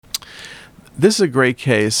This is a great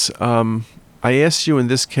case. I asked you in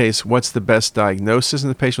this case, what's the best diagnosis in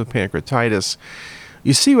the patient with pancreatitis?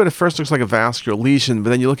 You see what at first looks like a vascular lesion,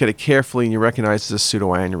 but then you look at it carefully and you recognize it's a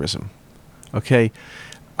pseudoaneurysm. Okay?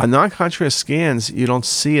 On non-contrast scans, you don't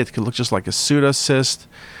see it. It could look just like a pseudocyst.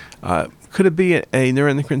 Could it be a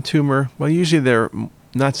neuroendocrine tumor? Well, usually they're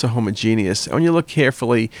not so homogeneous. When you look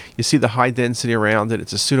carefully, you see the high density around it.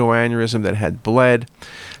 It's a pseudoaneurysm that had bled.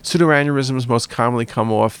 Pseudoaneurysms most commonly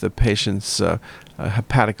come off the patient's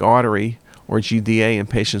hepatic artery, or GDA, in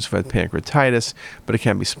patients who had pancreatitis, but it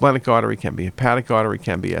can be splenic artery, can be hepatic artery,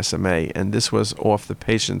 can be SMA, and this was off the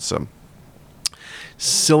patient's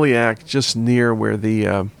celiac, just near where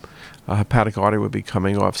the hepatic artery would be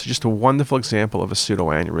coming off. So just a wonderful example of a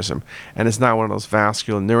pseudoaneurysm, and it's not one of those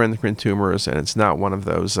vascular neuroendocrine tumors, and it's not one of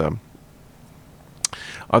those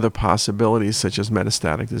other possibilities such as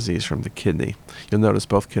metastatic disease from the kidney. You'll notice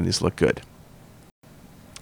both kidneys look good.